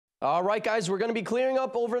All right, guys, we're going to be clearing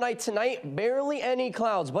up overnight tonight. Barely any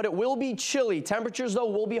clouds, but it will be chilly. Temperatures, though,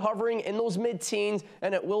 will be hovering in those mid-teens,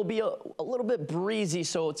 and it will be a little bit breezy,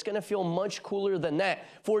 so it's going to feel much cooler than that.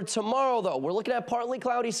 For tomorrow, though, we're looking at partly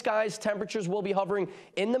cloudy skies. Temperatures will be hovering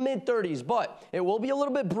in the mid-30s, but it will be a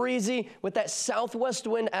little bit breezy with that southwest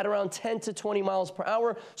wind at around 10 to 20 miles per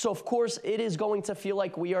hour. So, of course, it is going to feel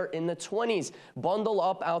like we are in the 20s. Bundle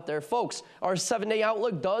up out there, folks. Our 7-day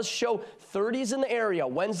outlook does show 30s in the area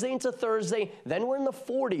Wednesday into Thursday, then we're in the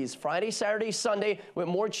 40s Friday, Saturday, Sunday with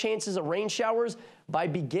more chances of rain showers. By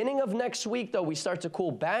beginning of next week, though, we start to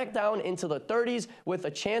cool back down into the 30s with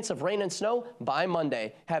a chance of rain and snow by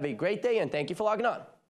Monday. Have a great day, and thank you for logging on.